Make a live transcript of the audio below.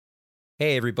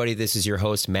Hey, everybody, this is your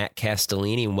host, Matt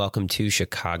Castellini, and welcome to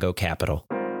Chicago Capital.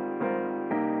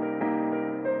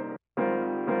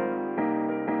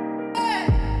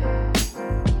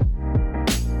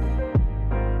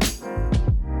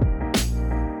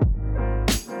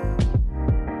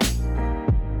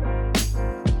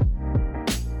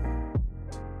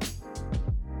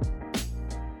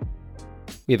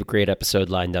 We have a great episode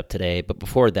lined up today, but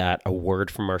before that, a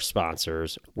word from our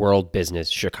sponsors, World Business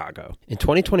Chicago. In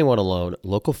 2021 alone,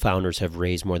 local founders have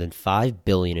raised more than $5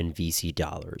 billion in VC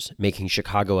dollars, making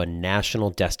Chicago a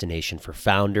national destination for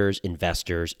founders,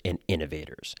 investors, and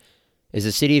innovators. As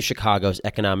the City of Chicago's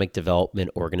economic development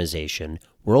organization,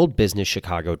 World Business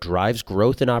Chicago drives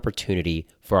growth and opportunity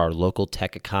for our local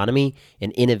tech economy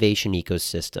and innovation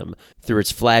ecosystem through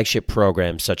its flagship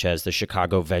programs such as the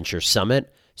Chicago Venture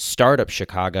Summit, Startup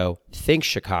Chicago, Think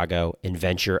Chicago, and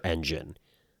Venture Engine.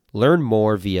 Learn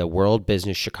more via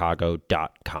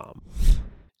worldbusinesschicago.com.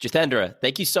 Jitendra,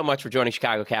 thank you so much for joining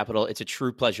Chicago Capital. It's a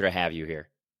true pleasure to have you here.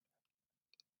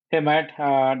 Hey, Matt.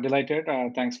 Delighted.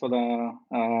 Thanks for the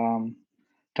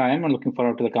time. I'm looking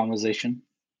forward to the conversation.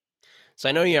 So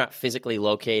I know you're not physically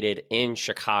located in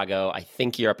Chicago. I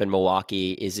think you're up in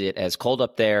Milwaukee. Is it as cold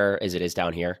up there as it is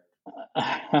down here?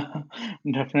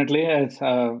 Definitely. It's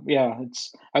I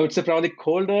would say probably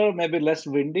colder, maybe less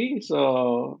windy.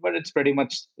 So, but it's pretty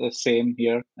much the same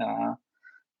here,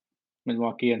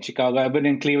 Milwaukee and Chicago. I've been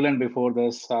in Cleveland before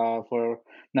this for a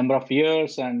number of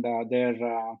years, and there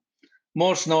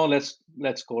more snow, less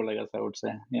cold. I guess I would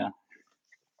say. Yeah.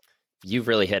 You've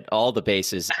really hit all the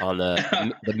bases on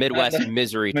the Midwest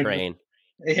misery train.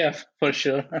 Yeah, for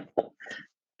sure.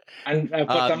 And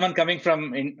for someone coming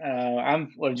from,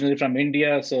 I'm originally from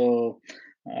India, so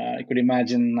I could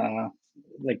imagine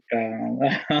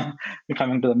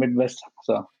coming to the Midwest.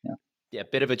 So yeah, a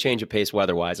bit of a change of pace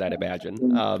weather-wise, I'd imagine.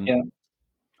 Yeah.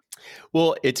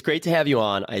 Well, it's great to have you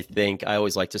on. I think I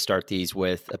always like to start these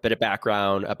with a bit of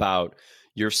background about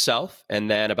yourself and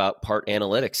then about Part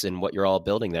Analytics and what you're all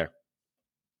building there.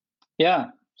 Yeah,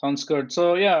 sounds good.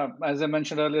 So yeah, as I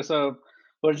mentioned earlier, so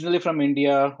originally from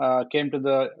India, came to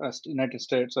the United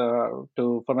States for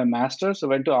my master's. So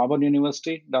went to Auburn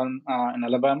University down in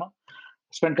Alabama.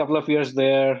 Spent a couple of years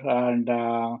there and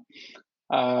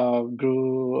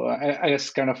grew. I guess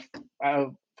kind of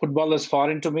football is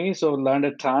foreign to me, so learned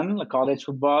a ton. Like college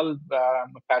football,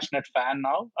 I'm a passionate fan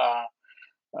now.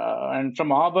 And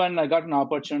from Auburn, I got an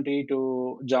opportunity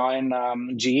to join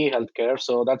GE Healthcare.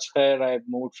 So that's where I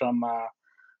moved from a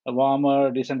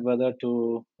warmer, decent weather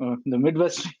to the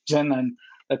Midwest region and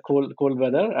the cold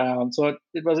weather. So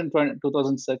it was in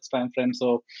 2006 timeframe.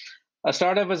 So I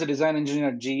started as a design engineer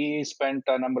at GE, spent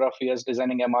a number of years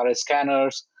designing MRI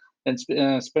scanners, and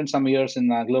spent some years in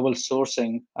global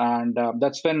sourcing. And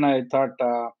that's when I thought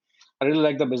I really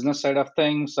like the business side of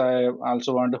things. I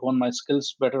also wanted to hone my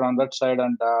skills better on that side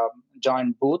and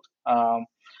joined Booth in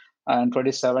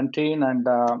 2017. And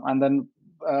then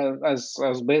as I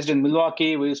was based in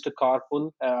Milwaukee, we used to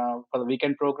carpool for the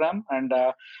weekend program. And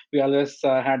we always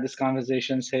had these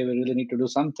conversations, hey, we really need to do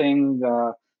something.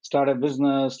 Start a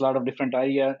business, a lot of different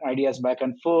ideas back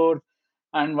and forth.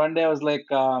 And one day I was like,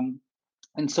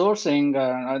 in sourcing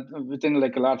within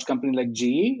like a large company like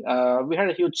GE, we had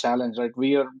a huge challenge. Right,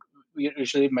 we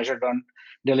usually measured on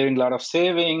delivering a lot of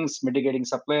savings, mitigating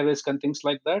supply risk, and things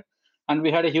like that. And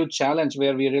we had a huge challenge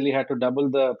where we really had to double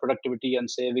the productivity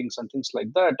and savings and things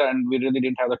like that. And we really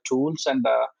didn't have the tools and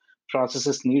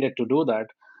processes needed to do that.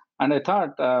 And I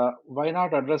thought, why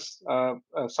not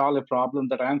solve a problem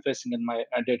that I'm facing in my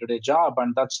day-to-day job?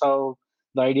 And that's how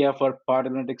the idea for Part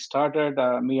Analytics started.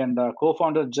 Me and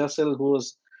co-founder Jessil, who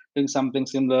was doing something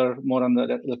similar, more on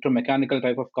the electromechanical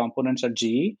type of components at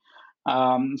GE.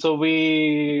 So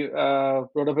we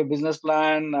wrote up a business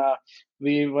plan.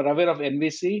 We were aware of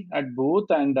NVC at Booth,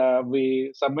 and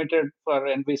we submitted for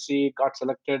NVC, got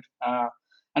selected,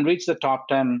 and reached the top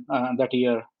 10 that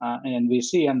year in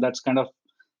NVC. And that's kind of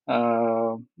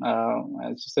I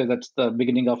say that's the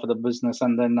beginning of the business.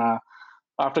 And then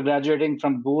after graduating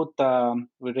from Booth,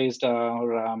 we raised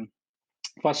our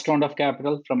first round of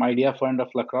capital from Idea Fund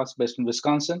of La Crosse, based in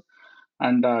Wisconsin,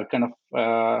 and kind of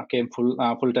came full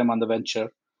time on the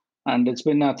venture. And it's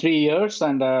been 3 years.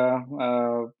 And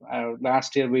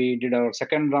last year we did our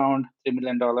second round, $3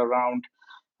 million round.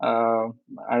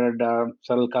 Added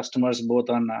several customers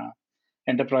both on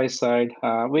enterprise side.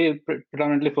 We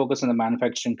predominantly focus on the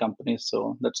manufacturing companies,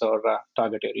 so that's our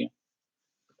target area.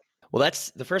 Well,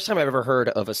 that's the first time I've ever heard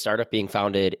of a startup being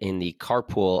founded in the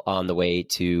carpool on the way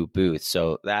to Booth.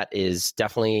 So that is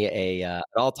definitely an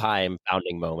all-time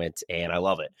founding moment, and I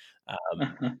love it.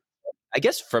 I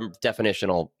guess from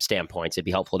definitional standpoints, it'd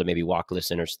be helpful to maybe walk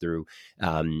listeners through,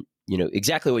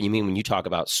 exactly what you mean when you talk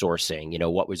about sourcing.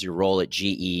 What was your role at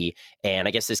GE? And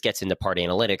I guess this gets into part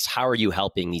analytics. How are you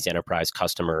helping these enterprise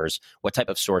customers? What type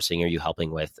of sourcing are you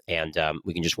helping with? And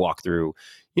we can just walk through,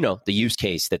 the use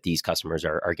case that these customers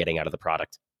are getting out of the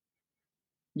product.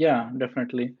 Yeah,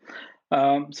 definitely.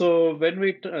 So when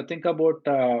we think about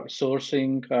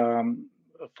sourcing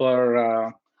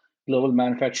for global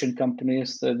manufacturing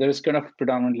companies, there is kind of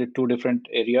predominantly two different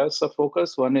areas of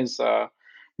focus. One is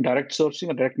direct sourcing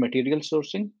or direct material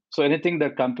sourcing. So anything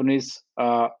that companies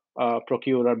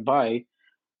procure or buy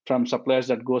from suppliers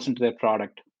that goes into their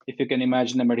product. If you can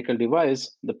imagine a medical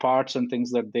device, the parts and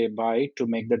things that they buy to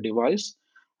make the device,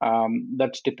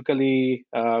 that's typically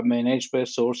managed by a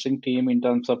sourcing team in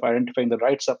terms of identifying the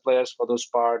right suppliers for those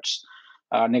parts,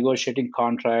 negotiating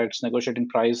contracts, negotiating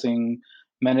pricing,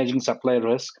 managing supply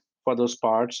risk for those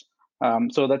parts.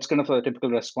 So that's kind of a typical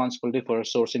responsibility for a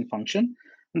sourcing function.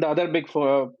 And the other big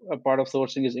part of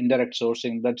sourcing is indirect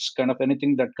sourcing. That's kind of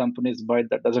anything that companies buy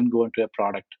that doesn't go into a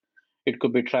product. It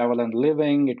could be travel and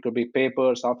living, it could be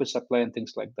papers, office supply, and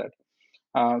things like that.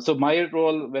 So my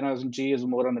role when I was in G is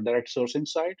more on the direct sourcing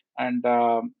side, and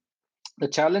the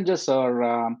challenges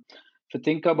are if you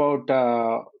think about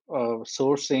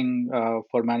sourcing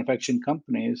for manufacturing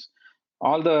companies,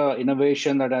 all the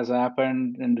innovation that has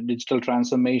happened in the digital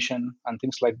transformation and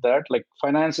things like that, like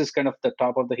finance is kind of the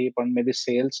top of the heap, and maybe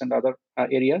sales and other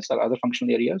areas or other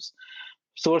functional areas.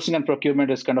 Sourcing and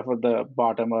procurement is kind of at the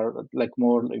bottom or like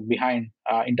more like behind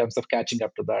in terms of catching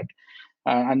up to that.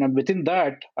 And then within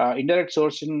that, indirect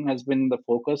sourcing has been the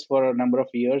focus for a number of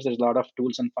years. There's a lot of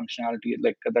tools and functionality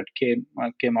like that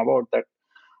came about that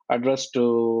address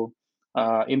to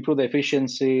improve the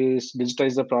efficiencies,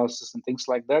 digitize the process, and things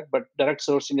like that. But direct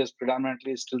sourcing is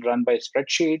predominantly still run by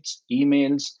spreadsheets,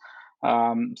 emails.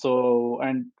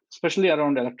 And especially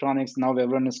around electronics, now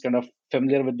everyone is kind of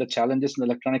familiar with the challenges in the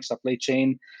electronic supply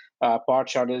chain, part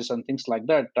shortages, and things like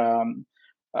that.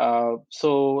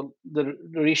 So the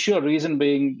issue or reason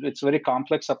being it's very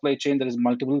complex supply chain. There is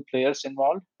multiple players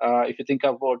involved. If you think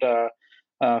about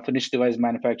a finished device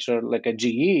manufacturer like a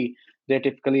GE, they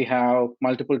typically have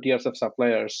multiple tiers of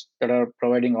suppliers that are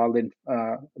providing all the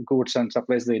goods and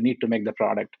supplies they need to make the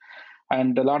product.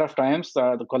 And a lot of times,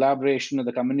 the collaboration and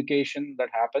the communication that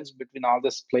happens between all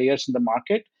these players in the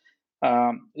market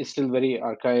is still very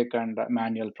archaic and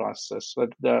manual process.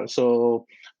 So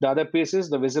the other piece is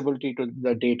the visibility to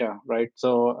the data, right?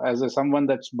 So as someone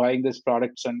that's buying these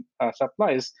products and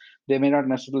supplies, they may not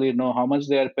necessarily know how much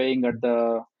they are paying at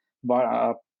the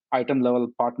uh, item level,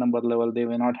 part number level. They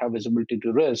may not have visibility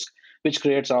to risk, which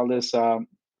creates all this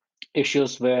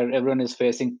issues where everyone is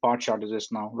facing part shortages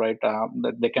now, right?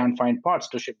 That they can't find parts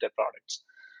to ship their products.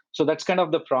 So that's kind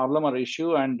of the problem or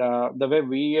issue. And the way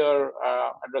we are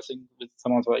addressing with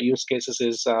some of our use cases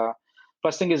is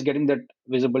first thing is getting that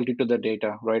visibility to the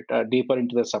data, right? Deeper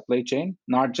into the supply chain,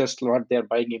 not just what they're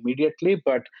buying immediately,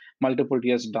 but multiple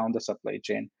tiers down the supply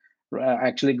chain.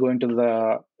 Actually going to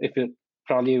the, if you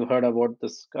probably you've heard about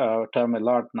this term a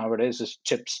lot nowadays, is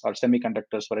chips or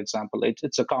semiconductors, for example.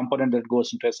 It's a component that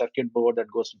goes into a circuit board that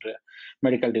goes into a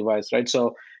medical device, right?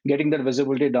 So getting that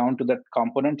visibility down to that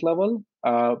component level,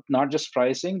 not just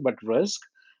pricing, but risk,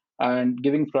 and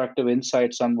giving proactive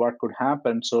insights on what could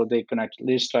happen so they can at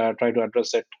least try to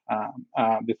address it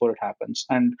before it happens.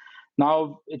 And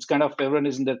now it's kind of everyone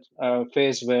is in that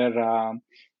phase where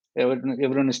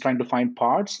everyone is trying to find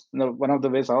parts. One of the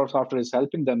ways our software is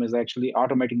helping them is actually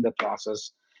automating the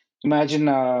process. Imagine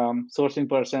a sourcing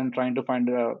person trying to find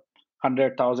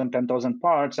 100,000, 10,000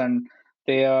 parts, and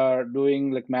they are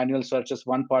doing like manual searches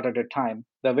one part at a time.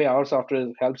 The way our software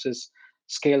helps is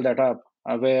scale that up,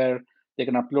 where they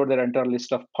can upload their entire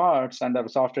list of parts, and our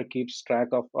software keeps track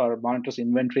of or monitors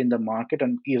inventory in the market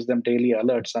and gives them daily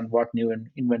alerts on what new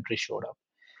inventory showed up.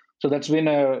 So that's been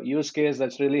a use case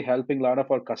that's really helping a lot of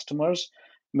our customers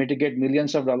mitigate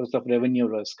millions of dollars of revenue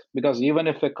risk. Because even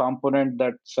if a component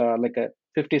that's like a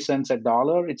 50 cents a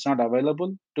dollar, it's not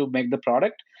available to make the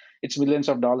product, it's millions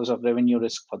of dollars of revenue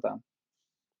risk for them.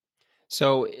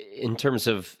 So, in terms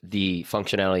of the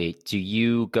functionality, do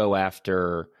you go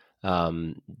after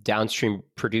downstream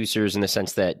producers in the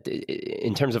sense that,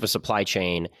 in terms of a supply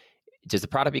chain, does the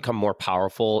product become more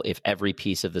powerful if every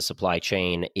piece of the supply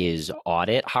chain is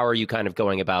audit? How are you kind of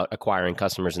going about acquiring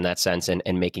customers in that sense and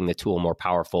making the tool more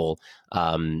powerful,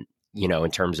 in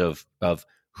terms of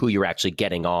who you're actually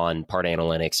getting on part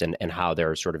analytics and how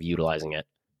they're sort of utilizing it?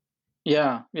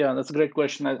 Yeah, that's a great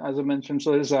question. As I mentioned,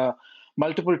 so there's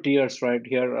multiple tiers right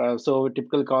here. So we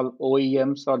typically call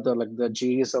OEMs or the like the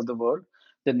GEs of the world.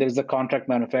 Then there's the contract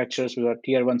manufacturers who are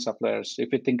tier one suppliers.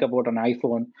 If you think about an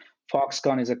iPhone,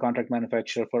 Foxconn is a contract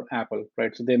manufacturer for Apple,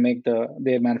 right? So they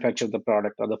manufacture the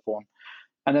product or the phone.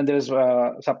 And then there's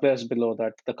suppliers below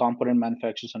that, the component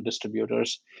manufacturers and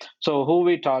distributors. So who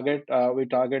we target? We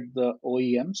target the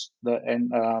OEMs,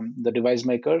 the device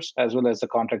makers, as well as the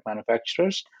contract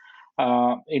manufacturers.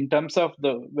 In terms of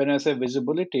when I say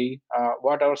visibility,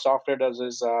 what our software does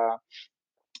is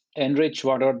enrich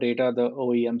whatever data the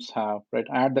OEMs have, right?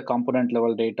 Add the component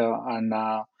level data and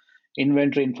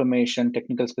inventory information,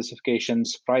 technical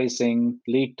specifications, pricing,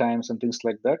 lead times, and things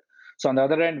like that. So on the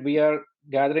other end, we are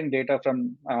gathering data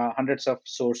from hundreds of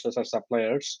sources or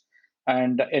suppliers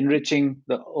and enriching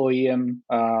the OEM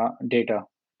data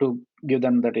to give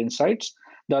them that insights.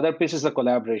 The other piece is the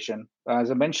collaboration. As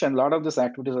I mentioned, a lot of these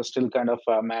activities are still kind of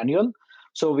manual.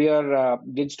 So we are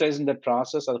digitizing the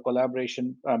process or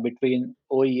collaboration between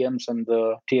OEMs and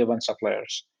the tier one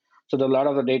suppliers. So a lot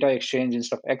of the data exchange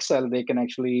instead of Excel, they can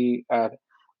actually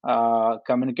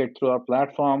communicate through our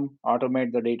platform,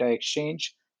 automate the data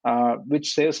exchange,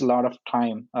 which saves a lot of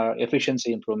time,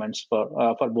 efficiency improvements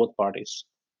for both parties.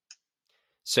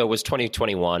 So was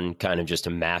 2021 kind of just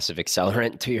a massive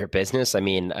accelerant to your business? I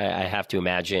mean, I have to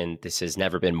imagine this has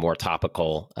never been more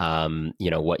topical,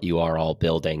 what you are all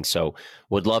building. So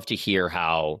would love to hear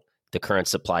how the current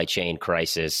supply chain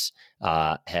crisis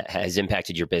has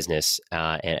impacted your business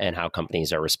and how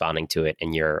companies are responding to it,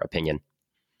 in your opinion.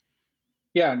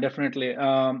 Yeah, definitely.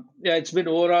 It's been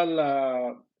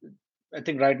overall, I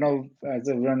think right now, as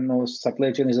everyone knows,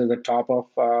 supply chain is at the top of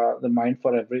the mind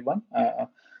for everyone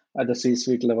at the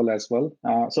C-suite level as well.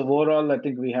 So overall, I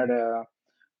think we had a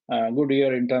good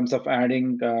year in terms of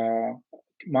adding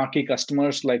marquee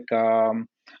customers like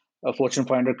Fortune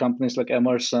 500 companies like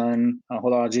Emerson,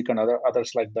 Hologic, and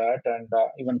others like that, and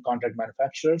even contract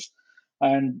manufacturers.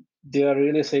 And they are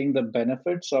really seeing the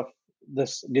benefits of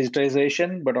this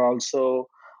digitization, but also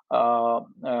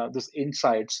this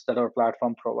insights that our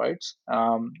platform provides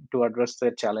to address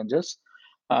their challenges.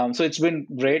 So it's been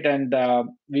great, and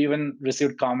we even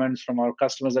received comments from our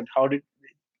customers that how did,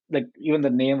 like, even the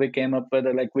name we came up with,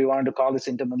 like, we wanted to call this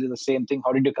internally the same thing.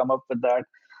 How did you come up with that?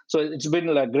 So it's been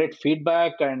like great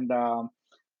feedback and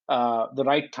the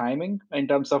right timing in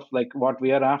terms of like what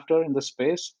we are after in the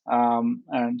space. And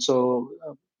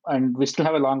we still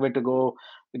have a long way to go.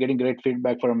 We're getting great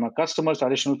feedback from our customers,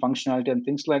 additional functionality and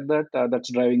things like that. That's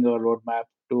driving our roadmap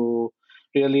to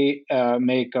really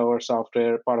make our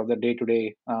software part of the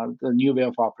day-to-day, the new way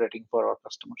of operating for our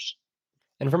customers.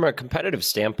 And from a competitive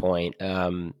standpoint,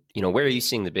 where are you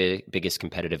seeing the biggest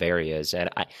competitive areas? And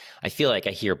I feel like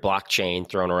I hear blockchain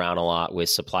thrown around a lot with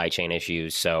supply chain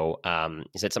issues. So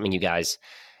is that something you guys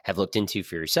have looked into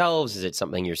for yourselves? Is it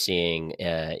something you're seeing,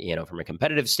 from a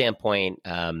competitive standpoint?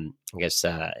 I guess,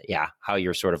 how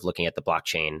you're sort of looking at the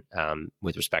blockchain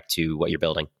with respect to what you're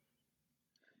building.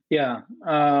 Yeah.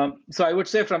 So I would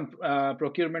say from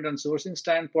procurement and sourcing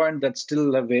standpoint, that's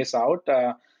still a ways out.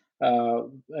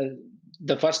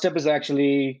 The first step is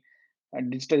actually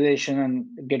digitization and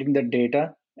getting the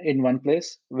data in one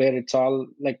place where it's all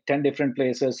like 10 different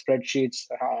places, spreadsheets,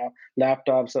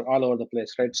 laptops are all over the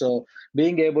place, right? So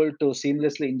being able to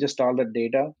seamlessly ingest all the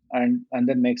data and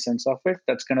then make sense of it,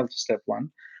 that's kind of step one.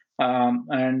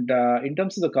 And in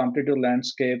terms of the competitive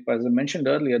landscape, as I mentioned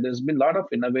earlier, there's been a lot of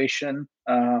innovation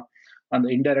on the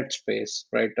indirect space,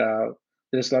 right?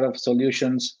 There's a lot of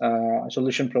solution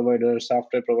providers,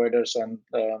 software providers, and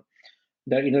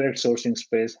the indirect sourcing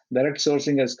space. Direct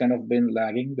sourcing has kind of been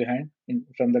lagging behind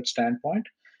from that standpoint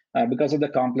because of the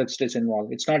complexities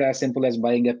involved. It's not as simple as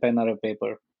buying a pen or a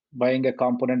paper. Buying a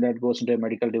component that goes into a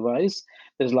medical device,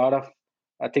 there's a lot of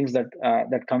things that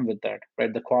come with that,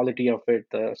 right? The quality of it,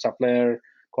 the supplier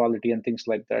quality, and things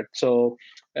like that. So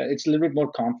it's a little bit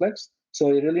more complex. So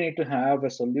you really need to have a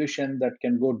solution that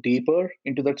can go deeper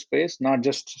into that space, not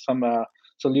just some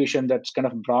solution that's kind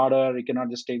of broader. You cannot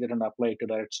just take that and apply it to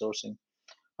direct sourcing.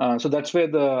 So that's where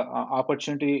the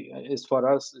opportunity is for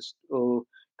us, is to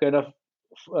kind of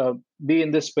uh, be in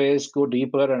this space, go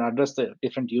deeper, and address the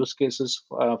different use cases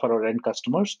for our end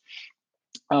customers.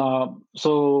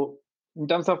 So in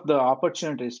terms of the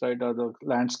opportunities, right, or the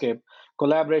landscape,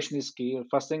 collaboration is key.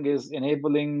 First thing is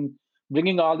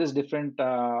bringing all these different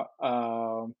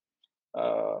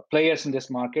players in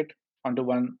this market onto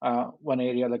one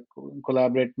area, like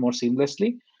collaborate more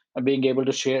seamlessly, and being able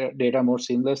to share data more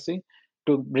seamlessly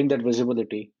to bring that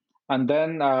visibility. And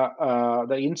then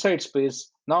the insight space.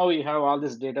 Now you have all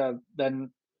this data. Then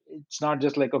it's not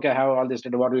just like, okay, I have all this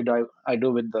data. What do I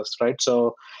do with this, right?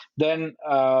 So then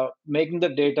making the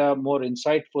data more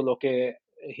insightful. Okay,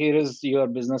 here is your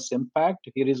business impact,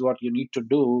 here is what you need to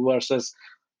do, versus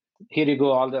here you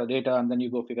go all the data and then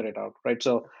you go figure it out, right?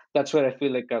 So that's where I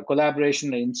feel like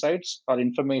collaboration, insights, or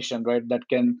information, right, that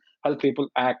can help people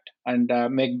act and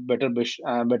make better,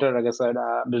 like I said,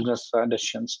 business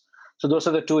decisions. So those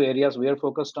are the two areas we are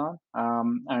focused on.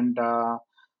 And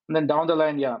then down the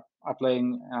line, yeah,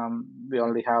 applying, we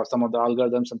already have some of the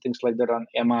algorithms and things like that on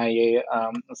MIA,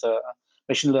 so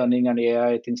machine learning and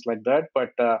AI, things like that, but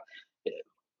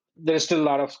there is still a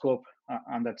lot of scope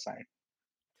on that side.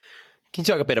 Can you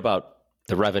talk a bit about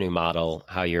the revenue model,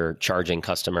 how you're charging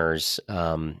customers,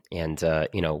 and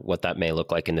what that may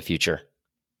look like in the future?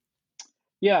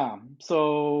 Yeah,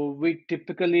 so we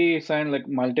typically sign like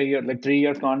multi-year, like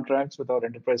 3-year contracts with our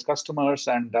enterprise customers,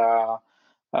 and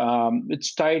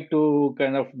it's tied to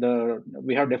kind of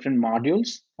we have different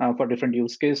modules for different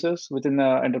use cases within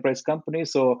the enterprise company.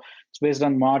 So it's based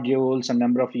on modules and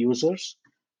number of users.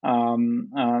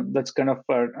 That's kind of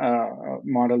a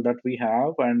model that we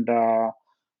have, and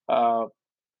uh,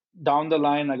 down the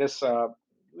line, I guess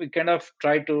we kind of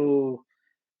try to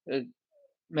uh,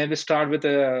 maybe start with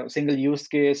a single use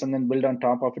case and then build on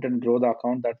top of it and grow the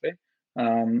account that way.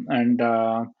 And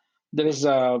there is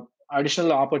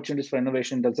additional opportunities for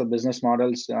innovation. That's the business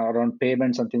models around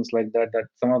payments and things like that that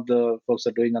some of the folks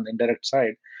are doing on the indirect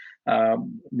side.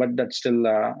 But that's still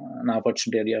an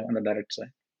opportunity area on the direct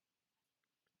side.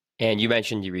 And you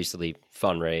mentioned you recently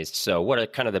fundraised. So what are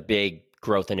kind of the big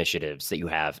growth initiatives that you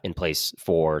have in place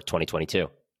for 2022?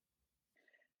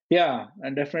 Yeah,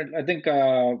 and definitely, I think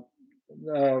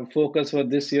focus for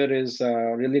this year is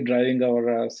really driving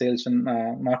our sales and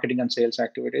marketing and sales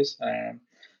activities.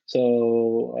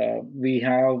 So we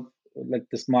have like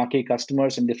this marquee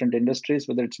customers in different industries,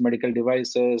 whether it's medical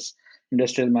devices,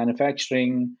 industrial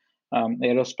manufacturing,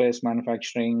 aerospace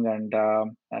manufacturing, and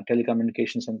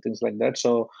telecommunications and things like that.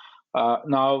 So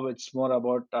now it's more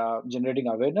about generating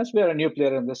awareness. We are a new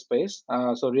player in this space,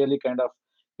 so really kind of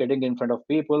getting in front of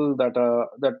people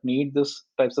that need this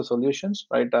types of solutions,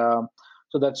 right?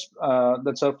 So that's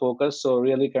our focus. So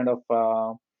really kind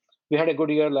of we had a good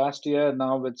year last year.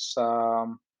 Now it's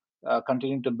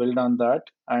continuing to build on that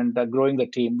and growing the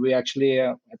team. We actually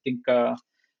I think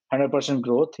 100%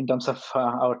 growth in terms of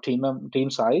our team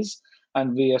size,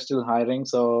 and we are still hiring.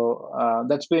 So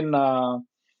that's been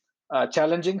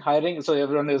challenging hiring. So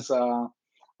everyone is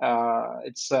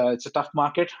it's a tough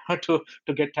market to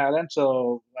get talent.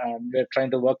 So we're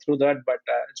trying to work through that, but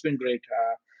it's been great.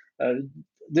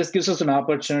 This gives us an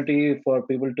opportunity for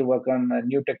people to work on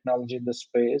new technology in the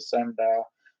space and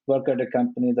work at a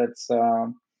company that's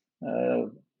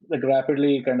like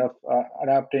rapidly kind of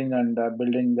adapting and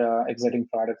building exciting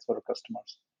products for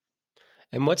customers.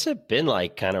 And what's it been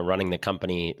like kind of running the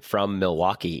company from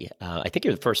Milwaukee? I think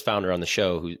you're the first founder on the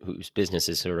show whose business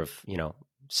is sort of,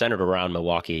 centered around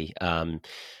Milwaukee. I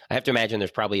have to imagine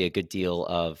there's probably a good deal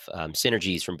of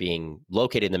synergies from being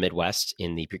located in the Midwest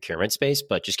in the procurement space,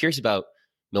 but just curious about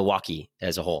Milwaukee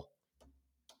as a whole.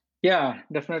 Yeah,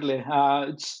 definitely.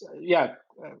 It's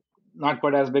not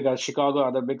quite as big as Chicago,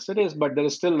 other big cities, but there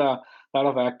is still a lot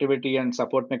of activity and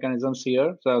support mechanisms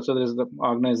here. So there's the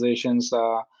organizations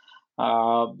uh,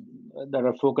 that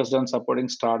are focused on supporting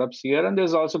startups here, and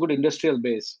there's also good industrial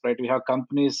base, right? We have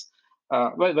companies,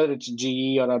 whether it's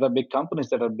GE or other big companies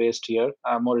that are based here,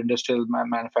 more industrial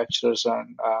manufacturers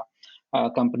and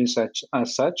companies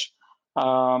as such.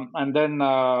 And then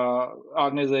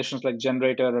organizations like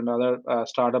Generator and other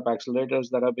startup accelerators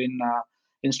that have been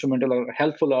instrumental or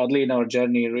helpful early in our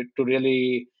journey to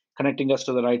really connecting us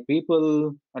to the right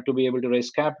people, to be able to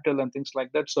raise capital and things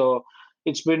like that. So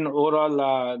it's been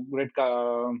overall great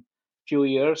few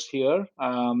years here,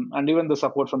 and even the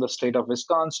support from the state of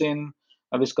Wisconsin,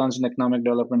 Wisconsin Economic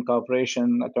Development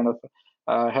Corporation, kind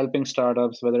of helping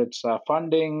startups, whether it's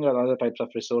funding or other types of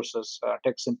resources,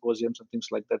 tech symposiums and things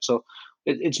like that. So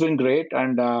it's been great,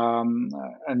 and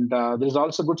there's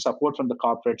also good support from the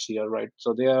corporates here, right?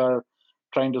 So they are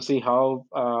trying to see how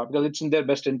because it's in their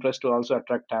best interest to also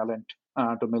attract talent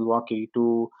to Milwaukee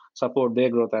to support their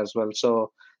growth as well.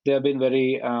 So they have been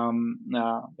very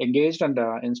engaged and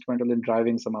instrumental in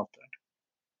driving some of that.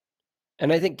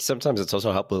 And I think sometimes it's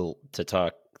also helpful to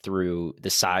talk through the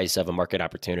size of a market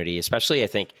opportunity, especially I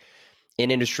think in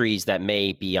industries that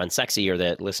may be unsexy or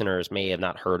that listeners may have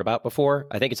not heard about before.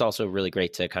 I think it's also really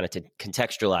great to kind of to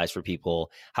contextualize for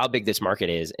people how big this market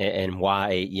is and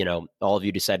why, all of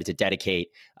you decided to dedicate,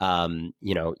 your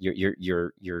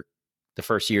the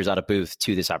first years out of booth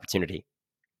to this opportunity.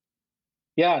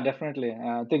 Yeah, definitely.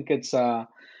 I think it's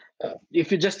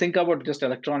if you just think about just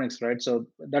electronics, right? So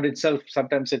that itself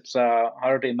sometimes it's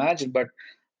hard to imagine, but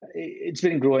it's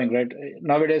been growing, right?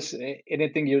 Nowadays,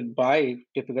 anything you buy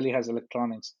typically has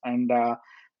electronics, and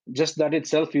just that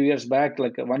itself, few years back,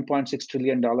 like $1.6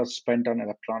 trillion spent on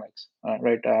electronics,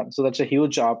 right? So that's a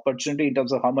huge opportunity in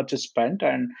terms of how much is spent,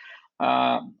 and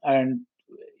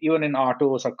even in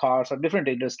autos or cars or different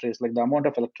industries, like the amount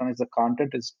of electronics, the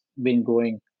content is been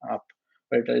going up.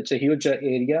 Right, it's a huge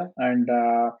area, and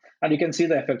you can see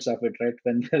the effects of it, right?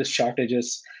 When there's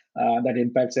shortages, that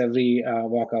impacts every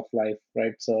walk of life,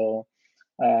 right? So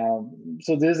this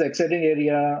is exciting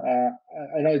area.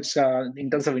 I know it's in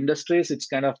terms of industries, it's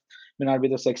kind of may not be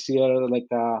the sexier like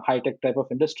high tech type of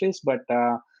industries, but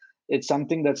it's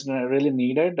something that's really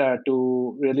needed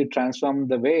to really transform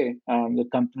the way the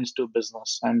companies do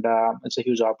business, and it's a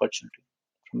huge opportunity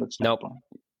from that Nope. standpoint.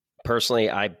 Personally,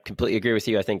 I completely agree with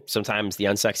you. I think sometimes the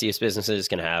unsexiest businesses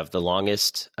can have the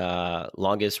longest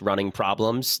running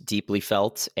problems, deeply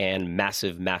felt, and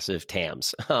massive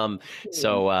TAMs.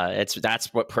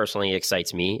 That's what personally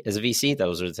excites me as a VC.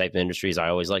 Those are the type of industries I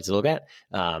always like to look at.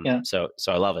 Yeah. So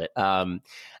I love it. And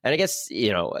I guess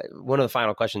one of the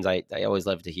final questions I always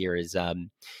love to hear is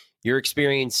your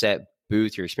experience at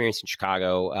Booth, your experience in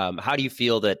Chicago. How do you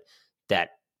feel that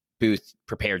Booth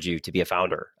prepared you to be a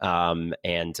founder,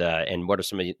 and what are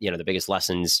some of the biggest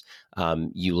lessons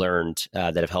you learned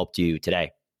that have helped you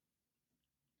today?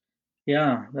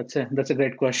 Yeah, that's a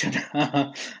great question.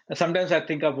 Sometimes I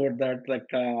think about that, like,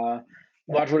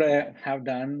 what would I have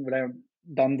done? Would I have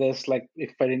done this like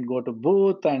if I didn't go to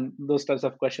Booth and those types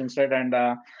of questions, right? And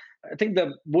I think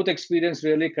the Booth experience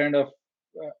really kind of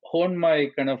honed my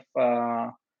kind of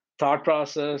thought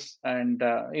process and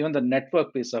even the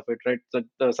network piece of it, right?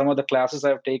 Some of the classes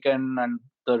I've taken and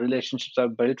the relationships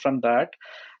I've built from that,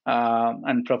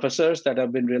 and professors that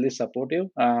have been really supportive.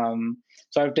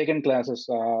 So I've taken classes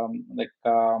on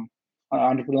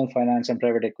entrepreneurial finance and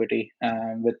private equity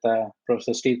with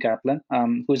Professor Steve Kaplan,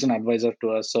 who is an advisor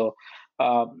to us.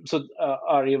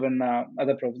 Or even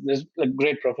there's like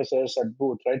great professors at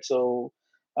Booth, right? So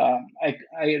I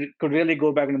could really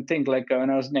go back and think, like when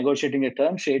I was negotiating a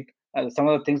term sheet, some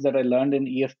of the things that I learned in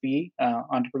EFP,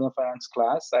 entrepreneurial finance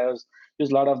class, I was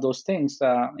used a lot of those things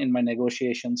in my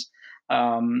negotiations,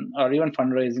 or even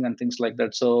fundraising and things like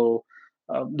that. So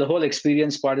the whole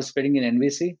experience participating in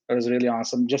NVC, that was really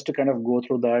awesome. Just to kind of go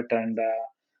through that, and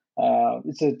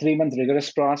it's a 3 month rigorous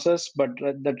process, but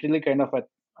that really kind of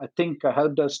I think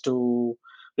helped us to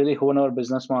really hone our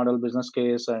business model, business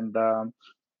case, and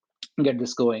get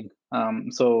this going.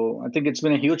 So I think it's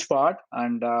been a huge part,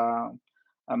 and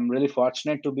I'm really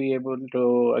fortunate to be able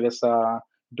to, I guess,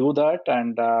 do that,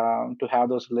 and to have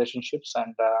those relationships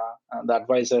and the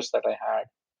advisors that I had.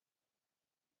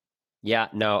 Yeah,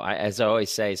 no. As I always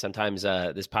say, sometimes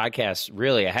this podcast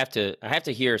really, I have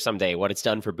to hear someday what it's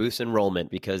done for Booth's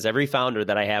enrollment, because every founder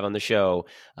that I have on the show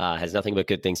has nothing but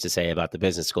good things to say about the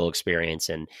business school experience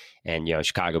and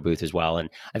Chicago Booth as well. And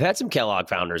I've had some Kellogg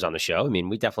founders on the show. I mean,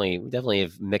 we definitely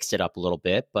have mixed it up a little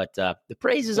bit, but the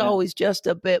praise is always just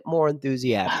a bit more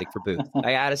enthusiastic for Booth.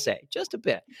 I gotta say, just a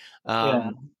bit. Yeah.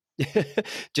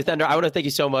 Jitendra, I want to thank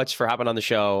you so much for hopping on the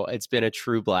show. It's been a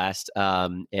true blast,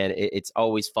 and it's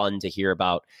always fun to hear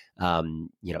about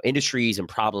industries and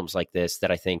problems like this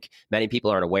that I think many people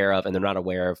aren't aware of, and they're not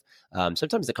aware of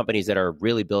sometimes the companies that are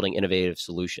really building innovative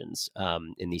solutions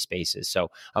in these spaces. So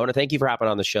I want to thank you for hopping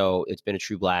on the show. It's been a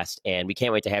true blast, and we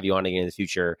can't wait to have you on again in the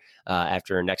future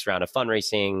after our next round of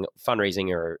fundraising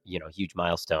or huge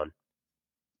milestone.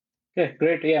 Okay,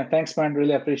 great. Yeah, thanks, man.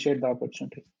 Really appreciate the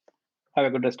opportunity. Have a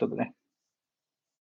good rest of the day.